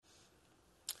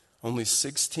Only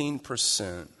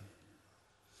 16%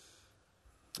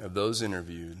 of those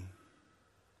interviewed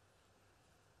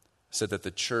said that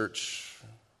the church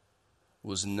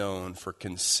was known for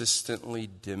consistently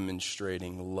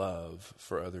demonstrating love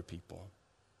for other people.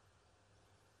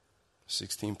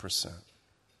 16%.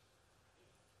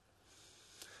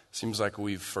 Seems like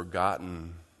we've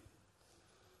forgotten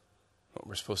what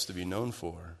we're supposed to be known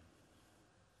for.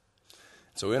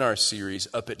 So in our series,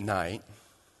 Up at Night,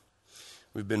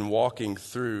 we've been walking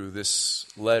through this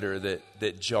letter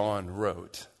that John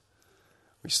wrote.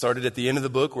 We started at the end of the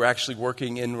book. We're actually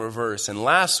working in reverse. And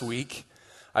last week,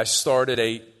 I started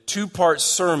a 2-part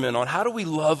sermon on how do we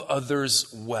love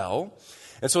others well.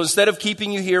 And so instead of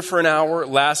keeping you here for an hour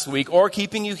last week or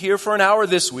keeping you here for an hour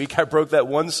this week, I broke that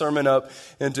one sermon up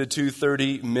into 2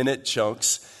 30-minute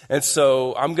chunks. And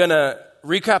so I'm going to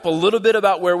recap a little bit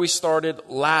about where we started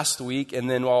last week, and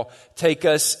then I'll take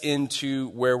us into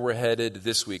where we're headed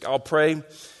this week. I'll pray.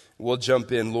 We'll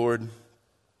jump in. Lord,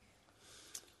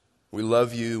 we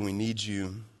love you. We need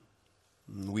you.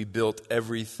 We built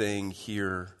everything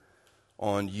here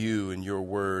on you and your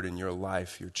word and your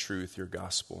life, your truth, your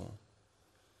gospel.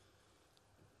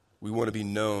 We want to be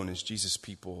known as Jesus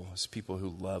people, as people who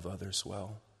love others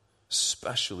well,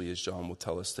 especially, as John will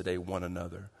tell us today, one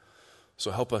another.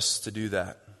 So help us to do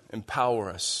that. Empower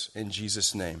us in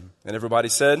Jesus' name. And everybody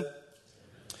said?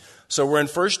 So we're in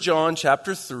 1 John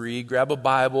chapter 3. Grab a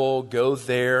Bible, go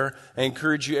there. I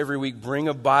encourage you every week, bring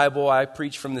a Bible. I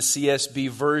preach from the CSB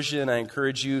version. I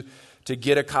encourage you to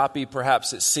get a copy.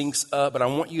 Perhaps it syncs up, but I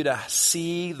want you to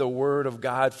see the Word of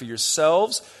God for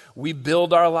yourselves. We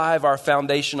build our life, our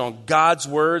foundation on God's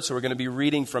Word, so we're going to be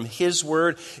reading from His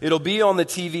Word. It'll be on the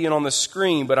TV and on the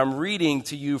screen, but I'm reading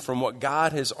to you from what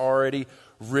God has already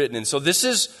written. And so this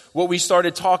is what we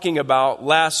started talking about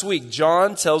last week.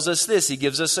 John tells us this. He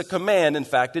gives us a command. In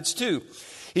fact, it's 2.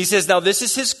 He says, now this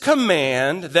is his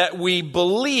command, that we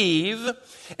believe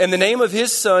in the name of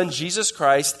his Son, Jesus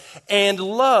Christ, and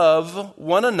love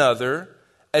one another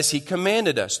as he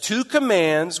commanded us. 2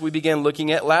 commands we began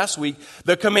looking at last week.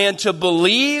 The command to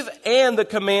believe and the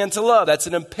command to love. That's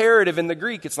an imperative in the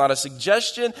Greek. It's not a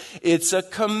suggestion. It's a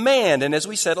command. And as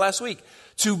we said last week,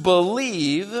 to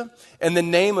believe in the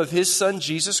name of his Son,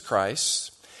 Jesus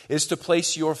Christ, is to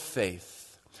place your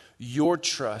faith, your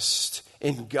trust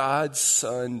in God's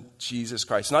Son, Jesus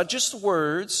Christ. Not just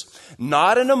words,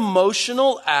 not an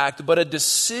emotional act, but a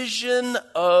decision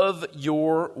of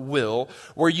your will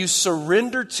where you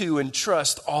surrender to and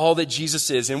trust all that Jesus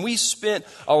is. And we spent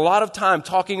a lot of time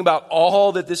talking about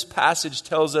all that this passage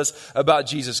tells us about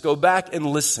Jesus. Go back and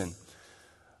listen.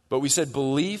 But we said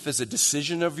belief is a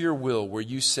decision of your will where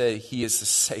you say, He is the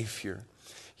Savior.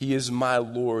 He is my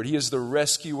Lord. He is the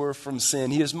rescuer from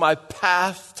sin. He is my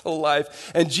path to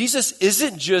life. And Jesus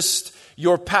isn't just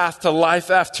your path to life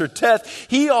after death.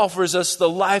 He offers us the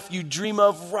life you dream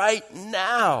of right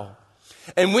now.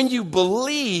 And when you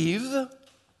believe,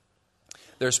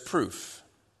 there's proof.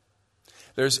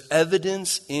 There's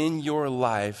evidence in your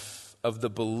life of the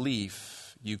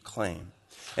belief you claim.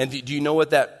 And do you know what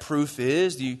that proof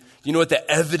is? Do you know what the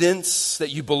evidence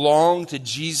that you belong to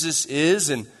Jesus is?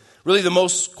 And really the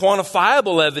most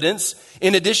quantifiable evidence,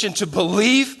 in addition to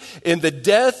belief in the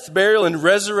death, burial, and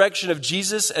resurrection of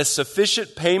Jesus as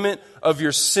sufficient payment of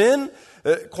your sin,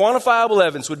 quantifiable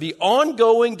evidence would be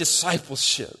ongoing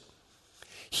discipleship.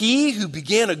 He who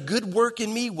began a good work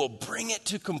in me will bring it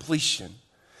to completion.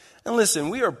 And listen,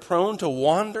 we are prone to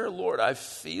wander. Lord, I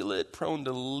feel it. Prone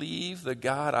to leave the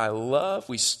God I love.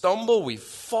 We stumble, we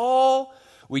fall,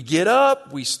 we get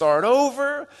up, we start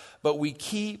over, but we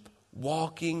keep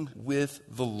walking with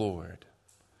the Lord.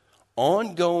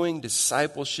 Ongoing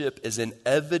discipleship is an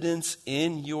evidence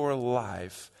in your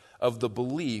life of the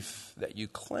belief that you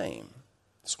claim.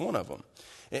 It's one of them.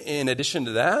 In addition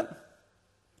to that,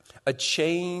 a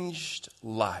changed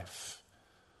life.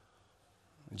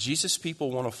 Jesus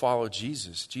people want to follow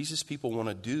Jesus. Jesus people want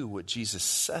to do what Jesus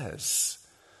says.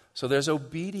 So there's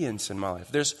obedience in my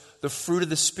life. There's the fruit of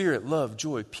the Spirit, love,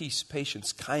 joy, peace,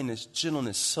 patience, kindness,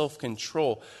 gentleness,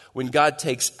 self-control. When God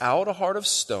takes out a heart of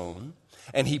stone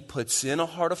and He puts in a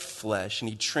heart of flesh and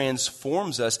He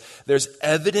transforms us, there's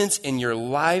evidence in your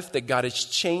life that God has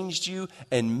changed you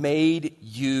and made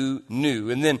you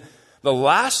new. And then the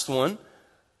last one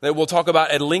that we'll talk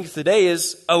about at length today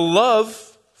is a love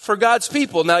for God's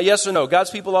people. Now, yes or no? God's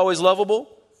people always lovable?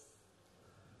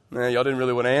 Y'all didn't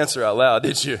really want to answer out loud,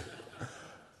 did you?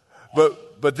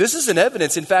 But this is an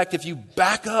evidence. In fact, if you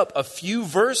back up a few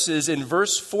verses in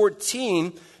verse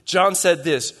 14, John said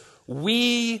this,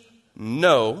 we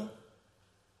know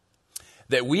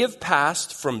that we have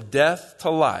passed from death to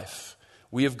life.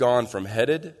 We have gone from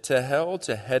headed to hell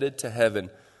to headed to heaven.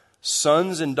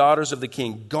 Sons and daughters of the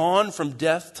King, gone from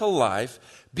death to life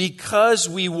because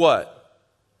we what?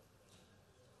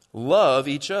 Love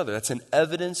each other. That's an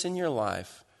evidence in your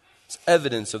life. It's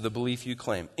evidence of the belief you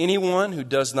claim. Anyone who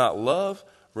does not love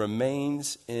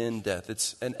remains in death.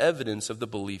 It's an evidence of the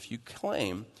belief you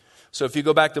claim. So if you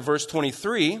go back to verse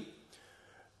 23,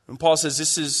 and Paul says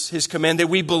this is his command that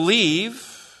we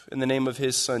believe in the name of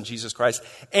his Son, Jesus Christ,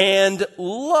 and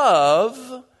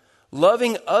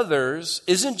loving others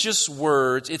isn't just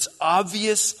words, it's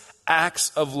obvious acts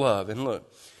of love. And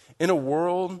look, in a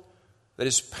world that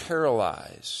is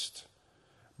paralyzed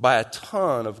by a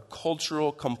ton of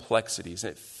cultural complexities,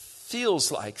 and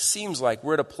it seems like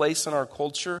we're at a place in our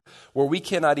culture where we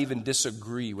cannot even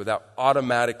disagree without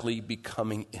automatically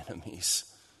becoming enemies.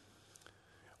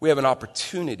 We have an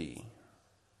opportunity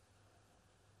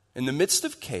in the midst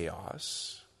of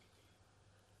chaos,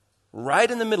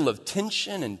 right in the middle of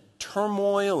tension and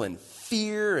turmoil and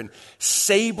fear and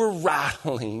saber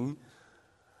rattling,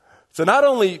 to not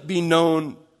only be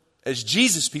known as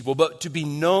Jesus people, but to be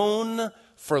known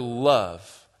for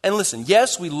love. And listen,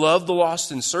 yes, we love the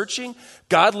lost and searching.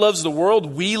 God loves the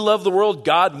world. We love the world.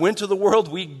 God went to the world.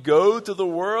 We go to the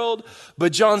world.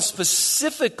 But John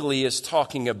specifically is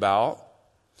talking about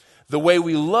the way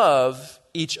we love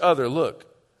each other. Look,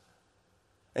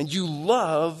 and you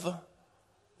love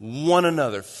one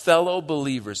another, fellow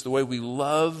believers, the way we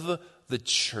love the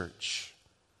church.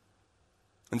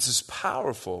 And this is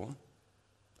powerful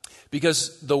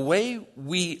because the way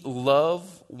we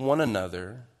love one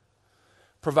another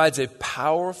provides a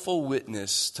powerful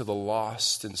witness to the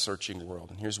lost and searching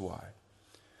world. And here's why.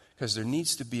 Because there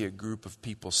needs to be a group of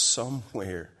people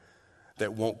somewhere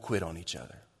that won't quit on each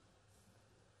other.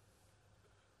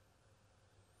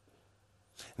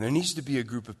 And there needs to be a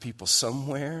group of people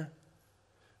somewhere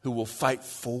who will fight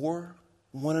for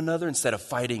one another instead of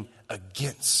fighting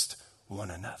against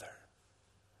one another.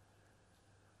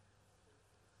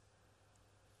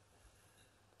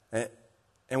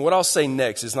 And what I'll say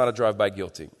next is not a drive-by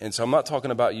guilty. And so I'm not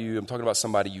talking about you. I'm talking about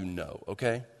somebody you know,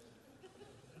 okay?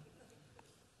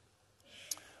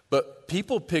 But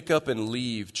people pick up and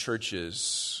leave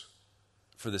churches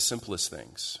for the simplest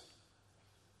things.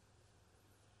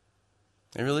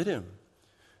 They really do.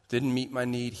 Didn't meet my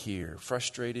need here.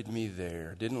 Frustrated me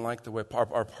there. Didn't like the way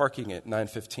our parking at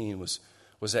 915 was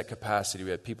at capacity.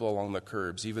 We had people along the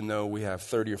curbs, even though we have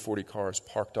 30 or 40 cars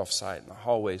parked off site in the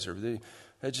hallways.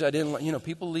 I didn't like,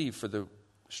 people leave for the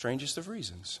strangest of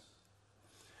reasons.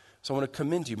 So I want to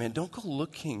commend you, man. Don't go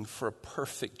looking for a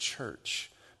perfect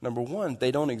church. Number one,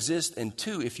 they don't exist. And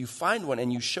two, if you find one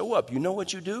and you show up, you know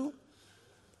what you do?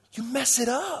 You mess it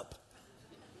up.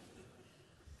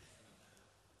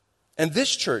 And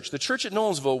this church, the church at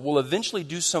Nolensville, will eventually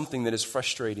do something that is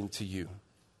frustrating to you.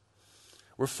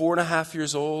 We're 4.5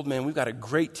 years old, man. We've got a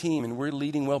great team and we're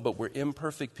leading well, but we're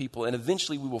imperfect people. And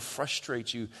eventually we will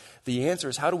frustrate you. The answer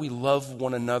is, how do we love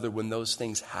one another when those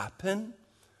things happen?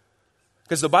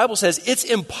 Because the Bible says it's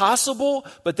impossible,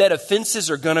 but that offenses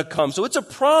are going to come. So it's a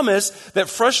promise that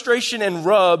frustration and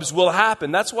rubs will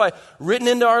happen. That's why written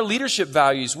into our leadership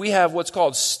values, we have what's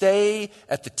called stay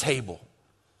at the table.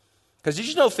 Because did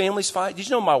you know families fight? Did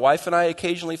you know my wife and I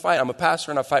occasionally fight? I'm a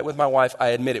pastor and I fight with my wife. I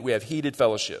admit it. We have heated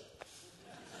fellowship.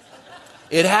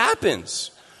 It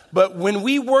happens. But when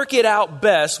we work it out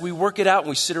best, we work it out and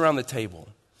we sit around the table.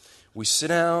 We sit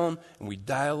down and we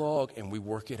dialogue and we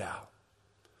work it out.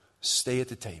 Stay at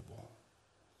the table.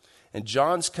 And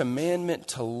John's commandment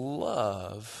to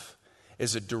love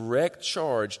is a direct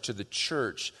charge to the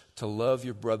church to love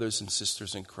your brothers and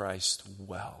sisters in Christ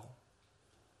well,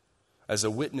 as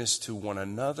a witness to one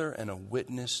another and a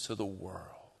witness to the world.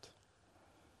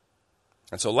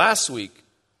 And so last week,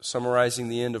 summarizing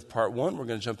the end of part 1, we're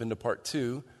going to jump into part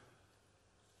 2.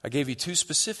 I gave you 2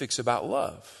 specifics about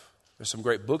love. There's some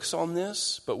great books on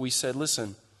this, but we said,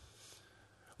 listen,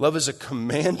 love is a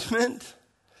commandment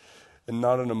and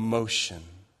not an emotion.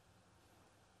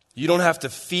 You don't have to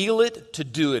feel it to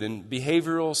do it. And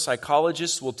behavioral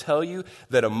psychologists will tell you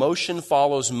that emotion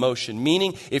follows motion.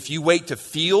 Meaning, if you wait to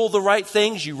feel the right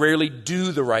things, you rarely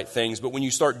do the right things. But when you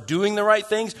start doing the right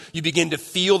things, you begin to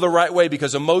feel the right way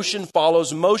because emotion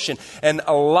follows motion. And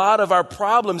a lot of our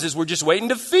problems is we're just waiting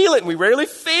to feel it and we rarely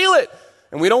feel it.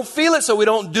 And we don't feel it, so we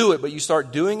don't do it. But you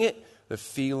start doing it, the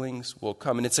feelings will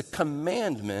come. And it's a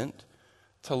commandment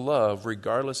to love,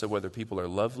 regardless of whether people are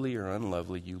lovely or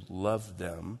unlovely. You love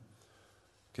them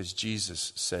because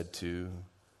Jesus said to,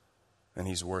 and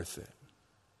he's worth it.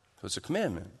 So it's a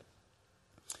commandment.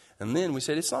 And then we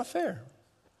said it's not fair.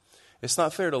 It's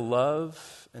not fair to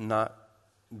love and not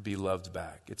be loved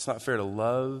back. It's not fair to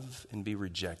love and be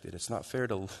rejected. It's not fair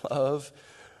to love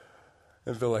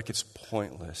and feel like it's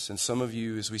pointless. And some of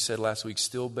you, as we said last week,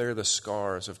 still bear the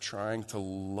scars of trying to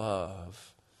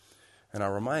love. And I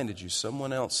reminded you,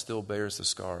 someone else still bears the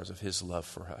scars of his love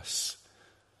for us.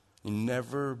 You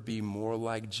never be more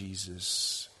like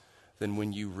Jesus than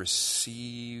when you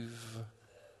receive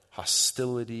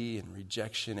hostility and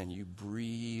rejection and you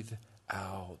breathe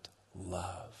out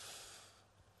love.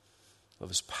 Love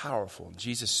is powerful.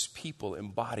 Jesus' people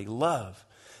embody love.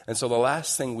 And so the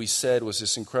last thing we said was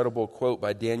this incredible quote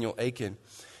by Daniel Akin.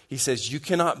 He says, "You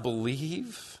cannot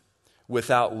believe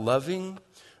without loving,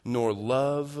 nor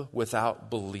love without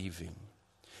believing."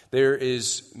 There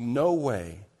is no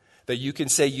way that you can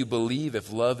say you believe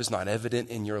if love is not evident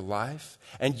in your life.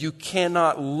 And you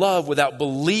cannot love without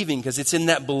believing, because it's in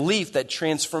that belief, that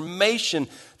transformation,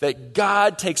 that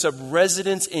God takes up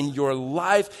residence in your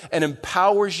life and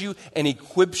empowers you and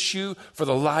equips you for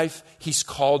the life He's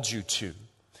called you to.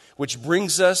 Which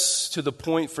brings us to the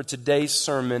point for today's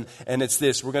sermon, and it's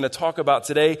this. We're going to talk about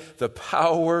today the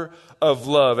power of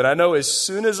love. And I know as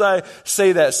soon as I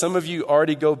say that, some of you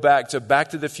already go back to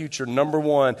the Future, number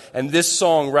 1, and this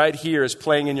song right here is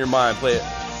playing in your mind. Play it.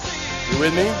 You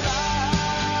with me?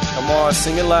 Come on,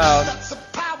 sing it loud.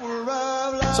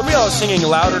 Some of y'all are singing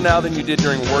louder now than you did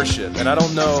during worship, and I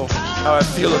don't know how I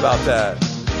feel about that.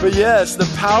 But yes, the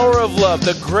power of love.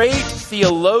 The great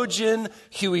theologian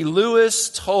Huey Lewis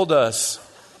told us.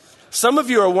 Some of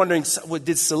you are wondering,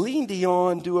 did Celine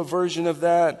Dion do a version of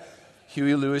that?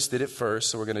 Huey Lewis did it first,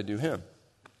 so we're going to do him.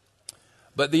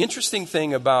 But the interesting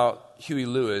thing about Huey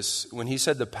Lewis, when he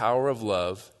said the power of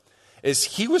love, is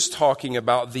he was talking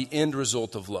about the end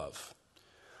result of love.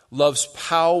 Love's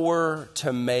power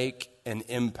to make an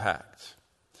impact.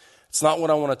 It's not what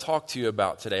I want to talk to you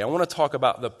about today. I want to talk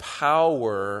about the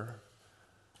power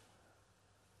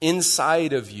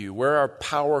inside of you, where our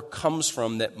power comes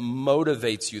from that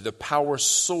motivates you, the power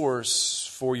source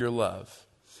for your love.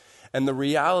 And the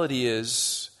reality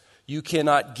is, you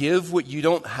cannot give what you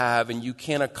don't have, and you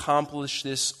can't accomplish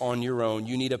this on your own.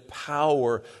 You need a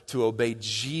power to obey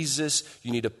Jesus.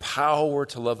 You need a power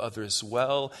to love others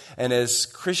well. And as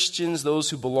Christians, those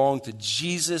who belong to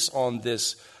Jesus on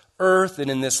this earth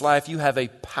and in this life, you have a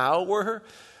power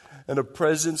and a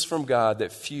presence from God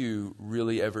that few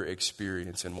really ever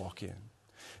experience and walk in.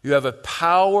 You have a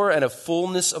power and a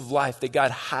fullness of life that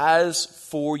God has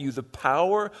for you. The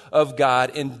power of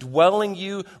God indwelling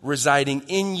you, residing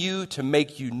in you to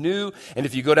make you new. And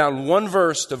if you go down one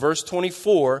verse to verse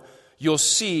 24, you'll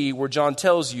see where John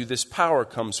tells you this power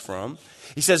comes from.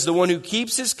 He says, "The one who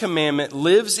keeps His commandment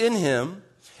lives in Him,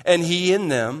 and He in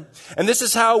them. And this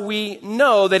is how we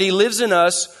know that He lives in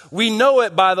us. We know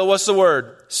it by the," what's the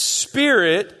word?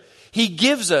 Spirit He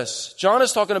gives us. John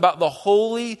is talking about the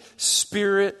Holy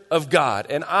Spirit of God.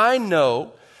 And I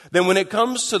know that when it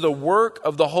comes to the work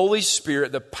of the Holy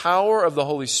Spirit, the power of the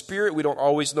Holy Spirit, we don't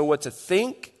always know what to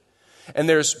think. And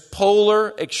there's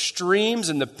polar extremes,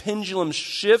 and the pendulum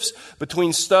shifts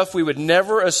between stuff we would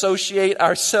never associate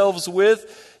ourselves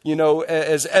with, you know,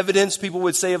 as evidence, people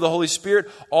would say, of the Holy Spirit,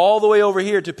 all the way over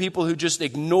here to people who just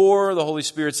ignore the Holy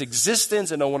Spirit's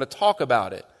existence and don't want to talk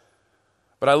about it.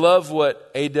 But I love what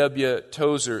A.W.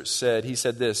 Tozer said. He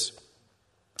said this: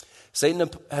 "Satan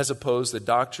has opposed the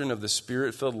doctrine of the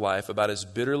Spirit-filled life about as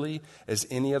bitterly as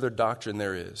any other doctrine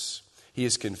there is. He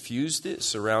has confused it,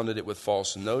 surrounded it with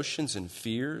false notions and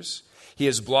fears. He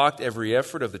has blocked every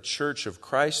effort of the Church of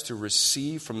Christ to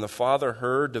receive from the Father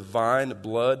her divine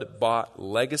blood-bought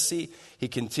legacy." He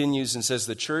continues and says,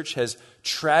 "The Church has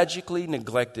tragically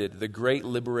neglected the great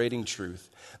liberating truth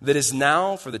that is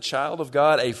now for the child of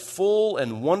God a full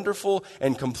and wonderful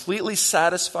and completely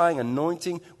satisfying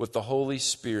anointing with the Holy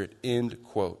Spirit." End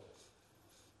quote.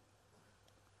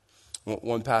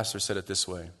 One pastor said it this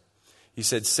way. He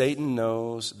said, "Satan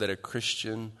knows that a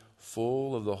Christian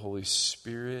full of the Holy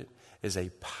Spirit is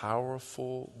a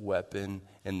powerful weapon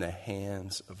in the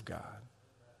hands of God.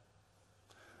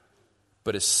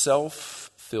 But a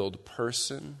self-filled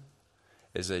person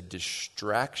is a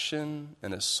distraction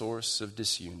and a source of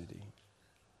disunity."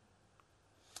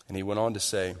 And he went on to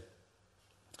say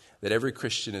that every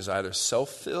Christian is either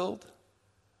self-filled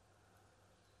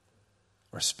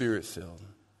or spirit-filled.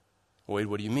 Wade,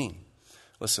 what do you mean?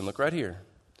 Listen, look right here.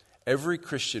 Every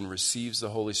Christian receives the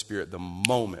Holy Spirit the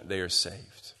moment they are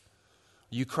saved.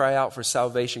 You cry out for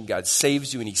salvation, God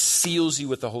saves you, and He seals you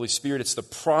with the Holy Spirit. It's the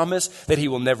promise that He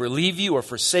will never leave you or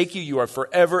forsake you. You are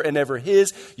forever and ever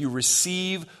His. You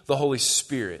receive the Holy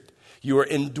Spirit. You are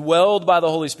indwelled by the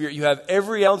Holy Spirit. You have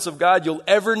every ounce of God you'll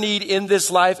ever need in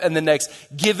this life and the next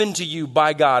given to you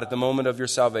by God at the moment of your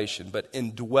salvation. But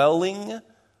indwelling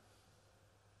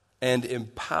and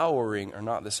empowering are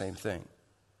not the same thing.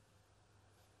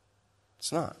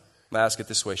 It's not. I'm going to ask it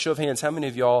this way. Show of hands, how many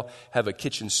of y'all have a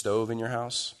kitchen stove in your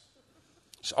house?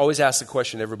 Just always ask the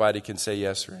question everybody can say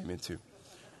yes or amen to.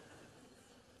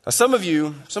 Now, some of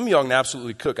y'all can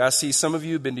absolutely cook. I see some of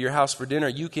you have been to your house for dinner.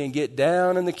 You can get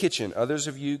down in the kitchen. Others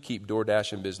of you keep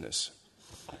DoorDash in business.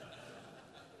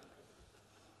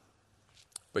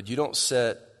 But you don't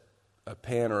set a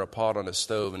pan or a pot on a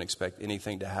stove and expect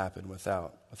anything to happen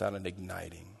without it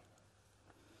igniting.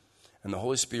 And the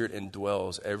Holy Spirit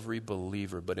indwells every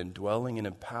believer, but indwelling and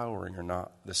empowering are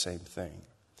not the same thing.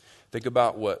 Think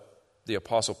about what the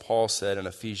Apostle Paul said in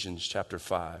Ephesians chapter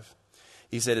 5.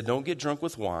 He said, don't get drunk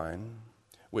with wine,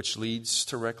 which leads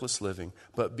to reckless living,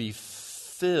 but be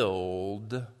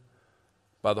filled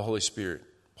by the Holy Spirit.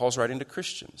 Paul's writing to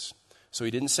Christians. So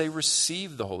he didn't say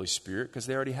receive the Holy Spirit because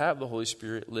they already have the Holy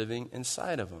Spirit living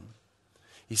inside of them.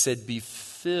 He said be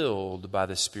filled by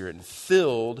the Spirit. And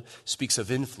filled speaks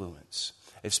of influence.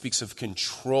 It speaks of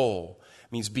control.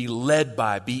 It means be led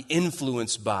by, be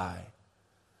influenced by.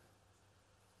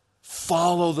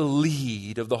 Follow the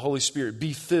lead of the Holy Spirit.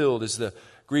 Be filled is the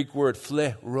Greek word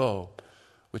phlero,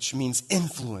 which means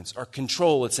influence or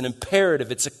control. It's an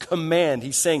imperative. It's a command.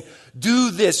 He's saying,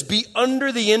 do this. Be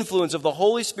under the influence of the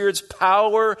Holy Spirit's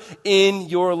power in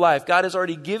your life. God has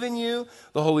already given you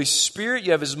the Holy Spirit.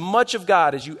 You have as much of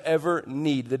God as you ever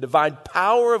need. The divine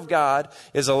power of God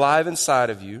is alive inside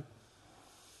of you.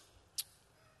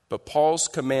 But Paul's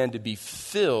command to be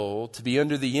filled, to be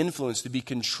under the influence, to be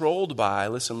controlled by,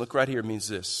 listen, look right here, means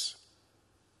this.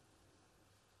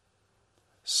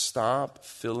 Stop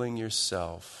filling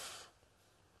yourself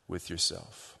with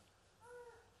yourself.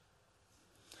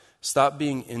 Stop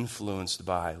being influenced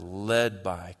by, led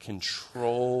by,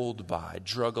 controlled by,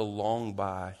 drug along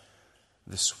by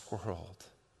this world.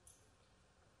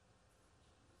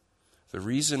 The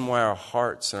reason why our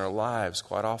hearts and our lives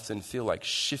quite often feel like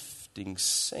shifting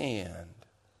sand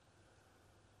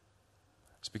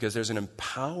is because there's an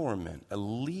empowerment, a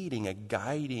leading, a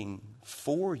guiding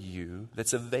for you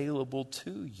that's available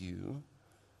to you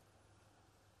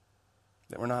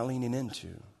that we're not leaning into.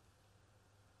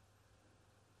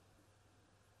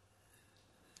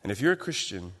 And if you're a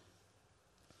Christian,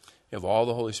 you have all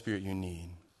the Holy Spirit you need.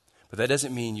 But that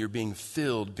doesn't mean you're being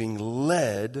filled, being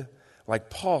led, like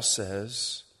Paul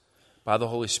says, by the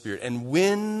Holy Spirit. And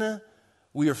when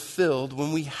we are filled,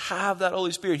 when we have that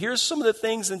Holy Spirit, here's some of the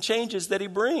things and changes that he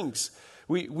brings.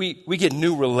 We get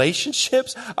new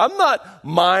relationships. I'm not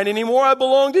mine anymore. I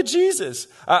belong to Jesus.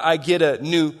 I get a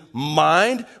new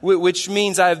mind, which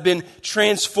means I've been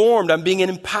transformed. I'm being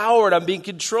empowered. I'm being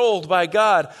controlled by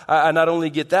God. I not only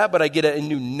get that, but I get a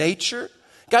new nature.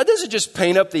 God doesn't just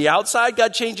paint up the outside.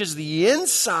 God changes the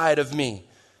inside of me.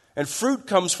 And fruit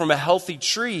comes from a healthy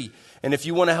tree. And if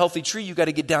you want a healthy tree, you got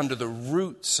to get down to the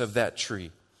roots of that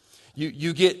tree.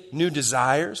 You get new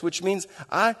desires, which means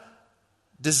I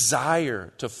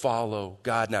desire to follow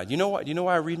God now. You know what? You know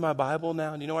why I read my Bible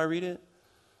now? Do you know why I read it?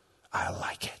 I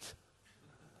like it.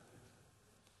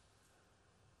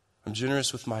 I'm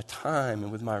generous with my time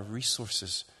and with my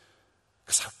resources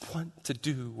because I want to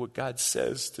do what God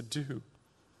says to do.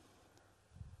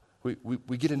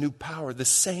 We get a new power. The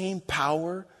same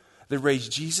power that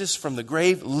raised Jesus from the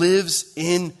grave lives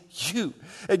in you.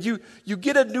 And you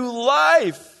get a new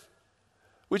life,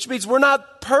 which means we're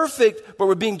not perfect, but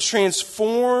we're being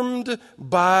transformed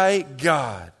by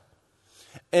God.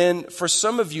 And for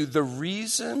some of you, the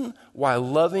reason why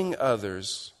loving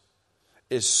others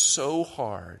is so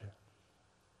hard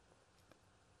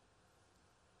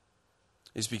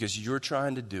is because you're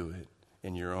trying to do it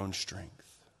in your own strength.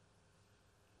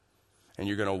 And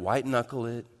you're going to white knuckle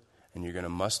it, and you're going to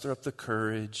muster up the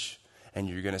courage, and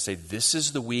you're going to say, this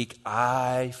is the week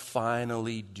I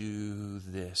finally do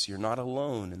this. You're not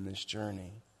alone in this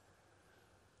journey.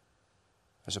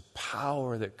 There's a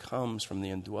power that comes from the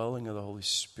indwelling of the Holy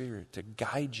Spirit to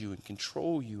guide you and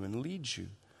control you and lead you.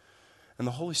 And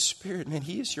the Holy Spirit, man,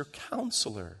 He is your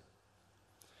counselor.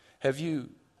 Have you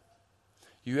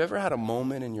ever had a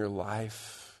moment in your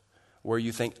life where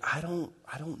you think, I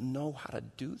don't know how to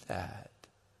do that?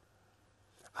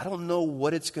 I don't know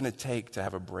what it's going to take to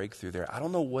have a breakthrough there. I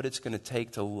don't know what it's going to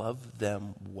take to love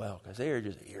them well because they are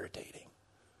just irritating.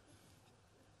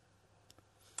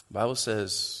 The Bible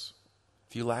says,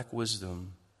 if you lack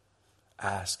wisdom,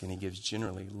 ask, and He gives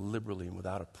generally, liberally, and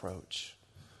without approach.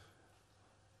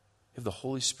 You have the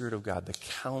Holy Spirit of God, the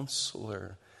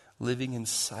counselor, living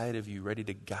inside of you, ready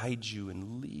to guide you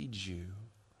and lead you.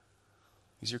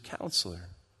 He's your counselor.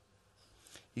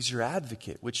 He's your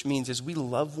advocate, which means as we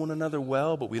love one another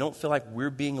well, but we don't feel like we're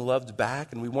being loved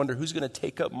back, and we wonder who's going to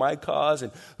take up my cause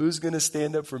and who's going to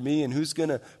stand up for me and who's going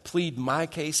to plead my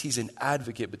case. He's an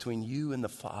advocate between you and the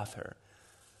Father.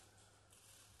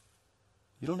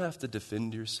 You don't have to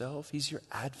defend yourself. He's your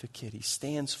advocate. He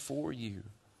stands for you.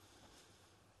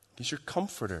 He's your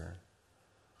comforter.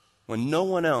 When no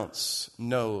one else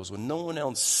knows, when no one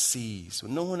else sees,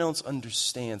 when no one else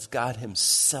understands, God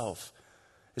himself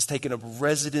has taken up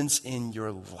residence in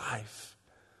your life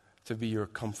to be your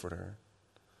comforter.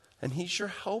 And he's your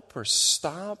helper.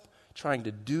 Stop trying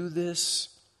to do this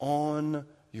on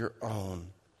your own.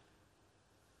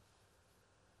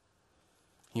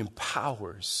 He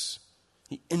empowers.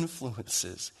 He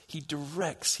influences. He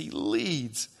directs. He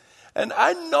leads. And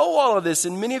I know all of this,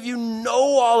 and many of you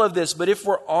know all of this, but if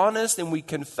we're honest and we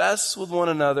confess with one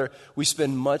another, we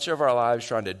spend much of our lives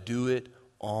trying to do it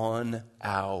on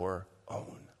our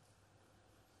own.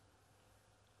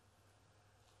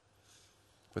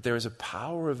 But there is a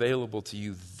power available to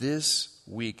you this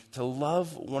week to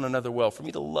love one another well, for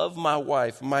me to love my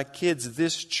wife, my kids,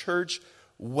 this church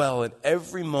well. And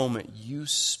every moment you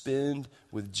spend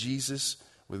with Jesus,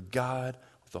 with God,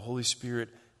 with the Holy Spirit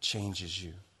changes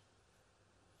you.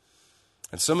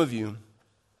 And some of you,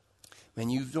 man,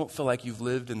 you don't feel like you've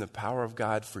lived in the power of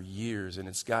God for years, and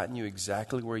it's gotten you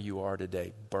exactly where you are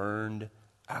today, burned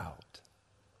out.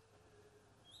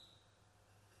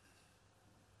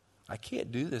 I can't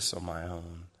do this on my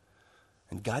own.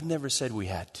 And God never said we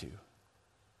had to.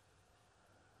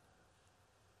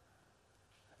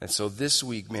 And so this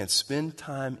week, man, spend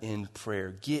time in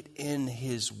prayer. Get in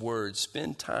his word.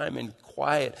 Spend time in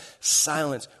quiet,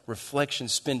 silence, reflection.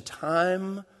 Spend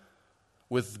time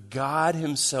with God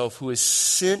himself, who has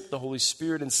sent the Holy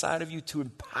Spirit inside of you to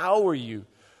empower you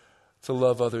to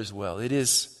love others well. It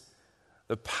is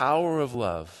the power of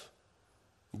love,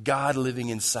 God living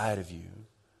inside of you,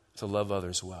 to love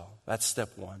others well. That's step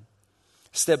one.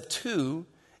 Step two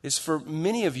is for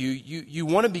many of you, you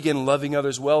want to begin loving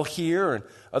others well here and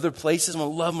other places. I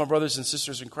want to love my brothers and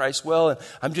sisters in Christ well, and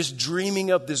I'm just dreaming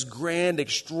up this grand,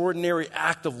 extraordinary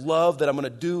act of love that I'm going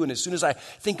to do, and as soon as I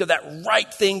think of that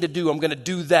right thing to do, I'm going to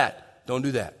do that. Don't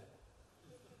do that.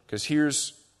 Because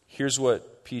here's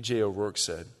what P.J. O'Rourke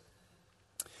said.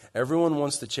 Everyone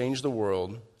wants to change the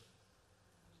world,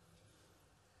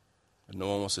 but no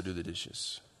one wants to do the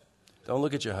dishes. Don't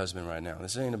look at your husband right now.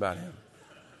 This ain't about him.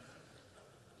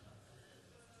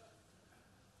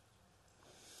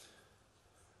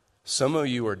 Some of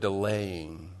you are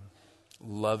delaying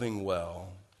loving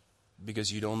well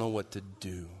because you don't know what to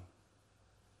do.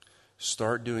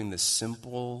 Start doing the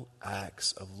simple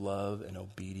acts of love and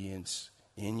obedience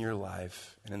in your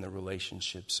life and in the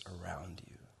relationships around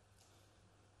you.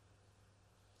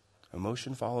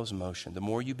 Emotion follows motion. The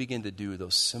more you begin to do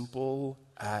those simple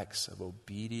acts of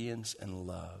obedience and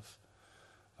love,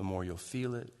 the more you'll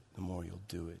feel it, the more you'll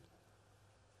do it.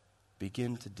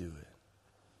 Begin to do it.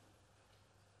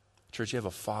 Church, you have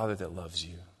a Father that loves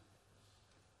you.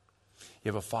 You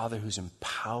have a Father who's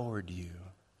empowered you,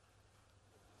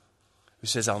 who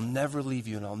says, I'll never leave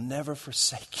you and I'll never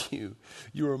forsake you.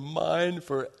 You are mine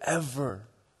forever.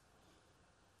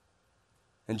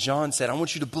 And John said, I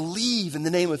want you to believe in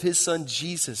the name of his Son,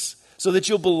 Jesus, so that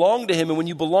you'll belong to him. And when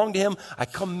you belong to him, I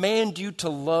command you to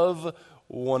love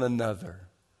one another.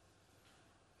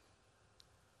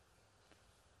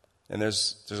 And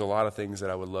there's a lot of things that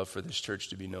I would love for this church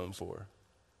to be known for.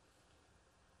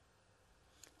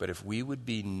 But if we would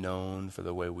be known for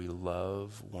the way we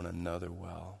love one another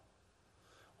well,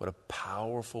 what a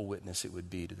powerful witness it would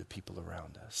be to the people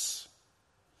around us.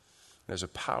 There's a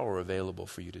power available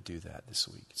for you to do that this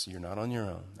week. So you're not on your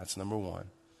own. That's number one.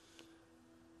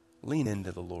 Lean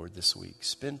into the Lord this week.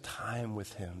 Spend time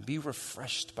with him. Be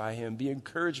refreshed by him. Be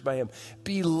encouraged by him.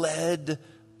 Be led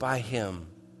by him.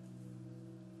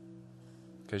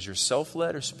 Because you're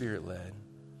self-led or spirit-led.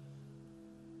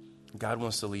 God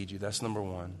wants to lead you. That's number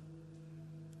one.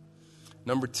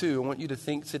 Number two, I want you to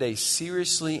think today,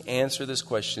 seriously answer this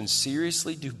question.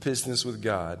 Seriously do business with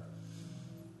God.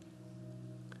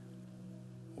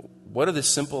 What are the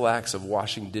simple acts of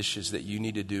washing dishes that you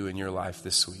need to do in your life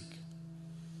this week?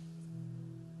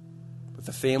 With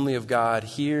the family of God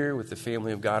here, with the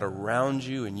family of God around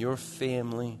you and your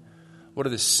family, what are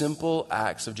the simple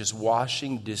acts of just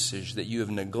washing dishes that you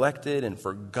have neglected and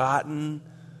forgotten,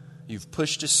 you've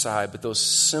pushed aside, but those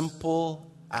simple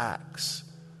acts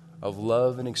of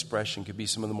love and expression could be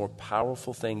some of the more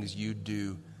powerful things you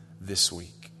do this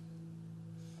week.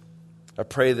 I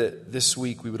pray that this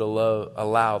week we would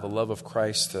allow the love of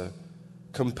Christ to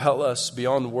compel us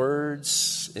beyond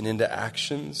words and into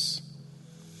actions,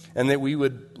 and that we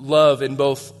would love in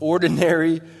both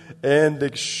ordinary and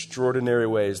extraordinary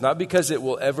ways, not because it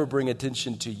will ever bring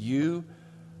attention to you,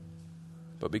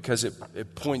 but because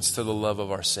it points to the love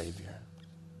of our Savior.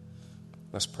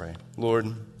 Let's pray. Lord,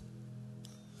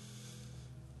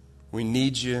 we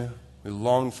need you. We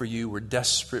long for you. We're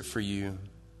desperate for you.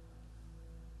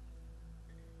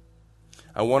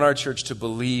 I want our church to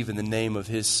believe in the name of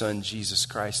his Son, Jesus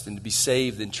Christ, and to be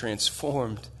saved and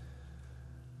transformed.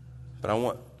 But I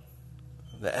want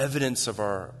the evidence of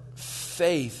our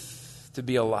faith to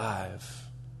be alive.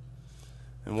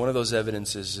 And one of those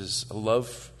evidences is a love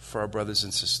for our brothers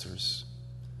and sisters.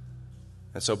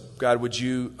 And so, God, would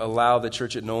you allow the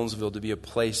church at Nolensville to be a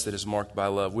place that is marked by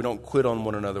love? We don't quit on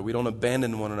one another. We don't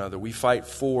abandon one another. We fight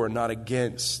for, not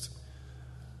against.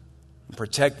 And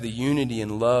protect the unity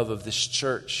and love of this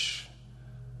church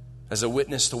as a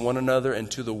witness to one another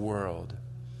and to the world.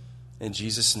 In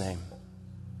Jesus' name,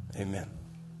 amen.